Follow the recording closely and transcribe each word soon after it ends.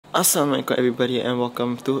Assalamualaikum everybody and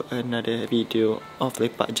welcome to another video of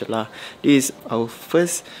Lepakjelah. This is our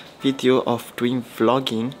first video of doing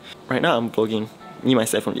vlogging. Right now I'm vlogging me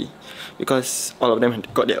myself only because all of them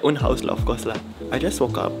got their own house lah, of course lah. I just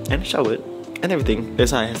woke up and showered and everything.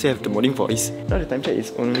 That's why I still have the morning voice. Now the time check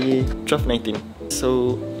is only 12:19.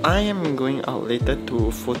 So I am going out later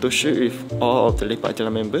to photoshoot with all of the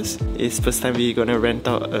Lepakjelah members. It's first time we're gonna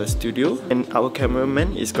rent out a studio and our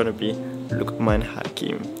cameraman is gonna be Luqman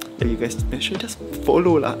Hakim. You guys make sure just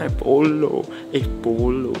follow lah. Follow.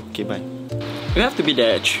 Okay, bye. We have to be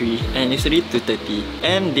there at 3 and it's already 2:30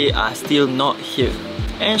 and they are still not here.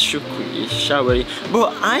 And Syuq is showering.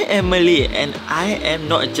 Bro, I am Malay and I am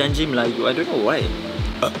not Janji Melayu. I don't know why.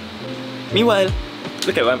 Meanwhile,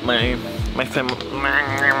 look at what my friend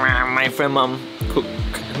mom cook.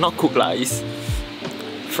 Not cook lah, is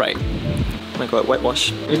fried. Oh my god,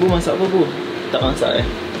 whitewash. Ibu masak apa bu? Tak masak eh?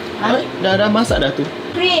 Dah masak dah tu.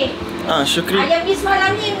 Syukri. Syukri. Ayam ni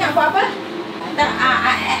semalam ni nak buat apa?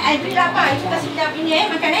 Adriee lapar. Kita sedap ini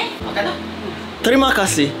makan Makan lah. Terima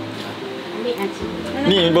kasih. Ambil nanti.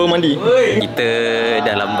 Ni baru mandi. Kita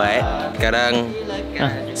dah lambat.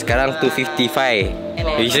 Sekarang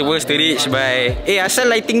 2:55. We supposed to reach by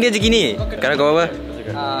asal lighting dia je gini. Sekarang kau apa?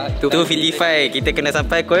 2:55. Kita kena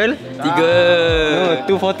sampai pukul 3.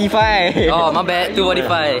 2:45. Oh, my bad.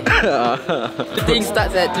 2:45. The thing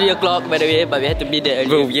starts at 3 o'clock by the way, but we had to be there early.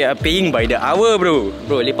 Bro, we are paying by the hour, bro.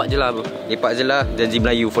 Bro, Lepakjelah bro. Lepakjelah, Janji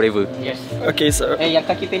Melayu forever. Yes. Okay, so Yang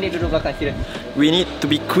kaki pendek duduk belakang sila. we need to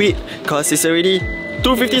be quick cause it's already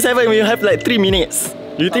 2:57. We have like 3 minutes.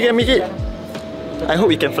 Do you think I make it? I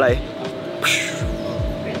hope we can fly.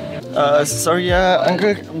 Sorry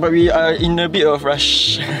uncle, but we are in a bit of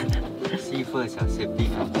rush. See first, safety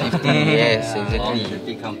come first. Yes, exactly.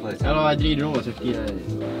 Safety come first. Kalau Adriee don't know what safety lah.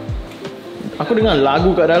 Aku dengar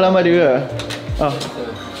lagu kat dalam ada ke?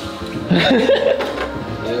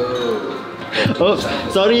 Oh,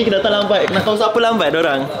 sorry datang lambat. Nak tahu siapa lambat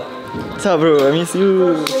dorang? What's up bro? I miss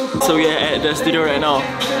you. So we are at the studio right now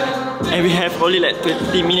and we have only like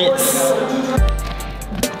 20 minutes.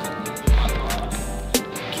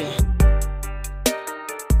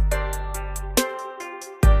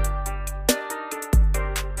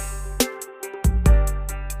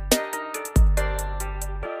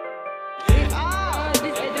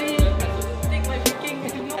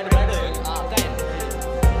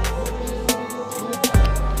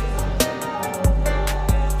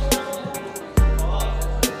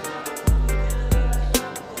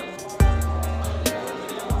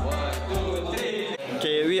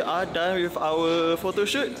 We are done with our photo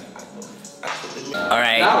shoot.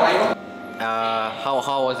 Alright.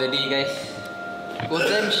 How was the day, guys? It was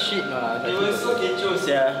damn shit lah. It was so kecoh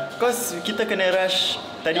yeah. Cause kita kena rush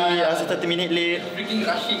tadi 30 minit late. Freaking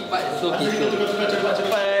rushing part is so peaceful.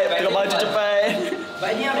 Cepat, tengok baju cepat.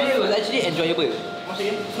 But in the end it was actually enjoyable.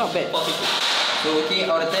 It's not bad. So okay,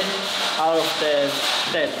 out of 10? Out of 10.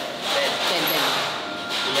 10. 10.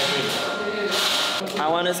 I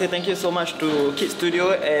want to say thank you so much to Kid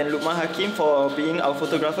Studio and Luqman Hakim for being our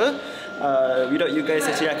photographer. Without you guys,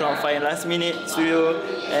 actually I cannot find last minute studio.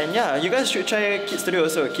 And yeah, you guys should try Kid Studio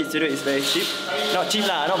also. Kid Studio is very cheap. Not cheap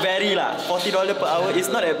lah, not very lah. $40 per hour is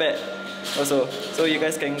not that bad. Also, so you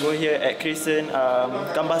guys can go here at Crescent,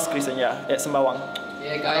 Gambas Crescent, yeah, at Sembawang.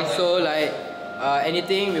 Yeah guys, so like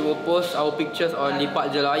anything, we will post our pictures on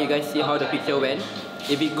Lepakjelah. You guys see how the picture went.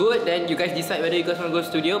 If it's good, then you guys decide whether you guys want to go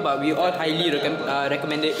studio. But we all highly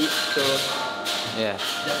recommended it. So yeah,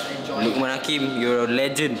 just enjoy. Luqman Hakim, you're a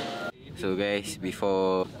legend. So guys,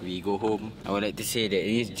 before we go home, I would like to say that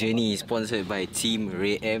this journey is sponsored by Team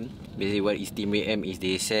Ray M. Basically what is Team Ray M is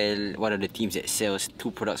they sell, one of the teams that sells 2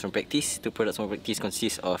 products from practice. 2 products from practice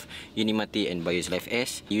consist of Unimate and Bios Life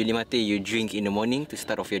S. Unimate you drink in the morning to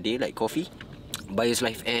start off your day like coffee. Bios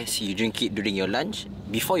Life S you drink it during your lunch,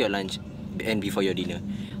 before your lunch and before your dinner.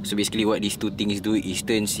 So basically what these 2 things do is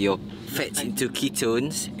turns your fats into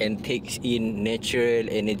ketones and takes in natural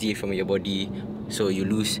energy from your body. So you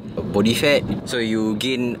lose body fat, so you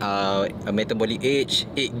gain a metabolic age.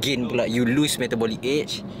 You lose metabolic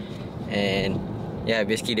age. And yeah,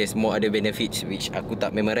 basically there's more other benefits which aku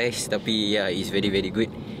tak memorize, tapi yeah, it's very very good.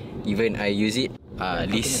 Even I use it.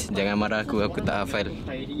 Liz, jangan marah aku tak hafal.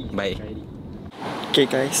 Bye. Okay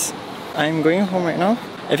guys, I'm going home right now.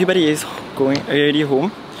 Everybody is already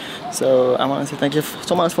home. So I want to say thank you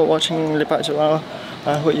so much for watching Lepakjelah.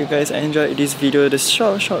 I hope you guys enjoyed this video, this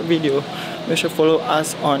short video. Make sure follow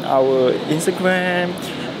us on our Instagram,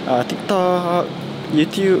 TikTok,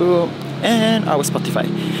 YouTube, and our Spotify.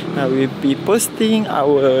 We'll be posting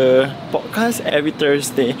our podcast every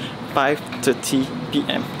Thursday 5:30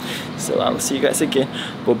 PM. So I'll see you guys again.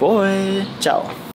 Bye bye. Ciao.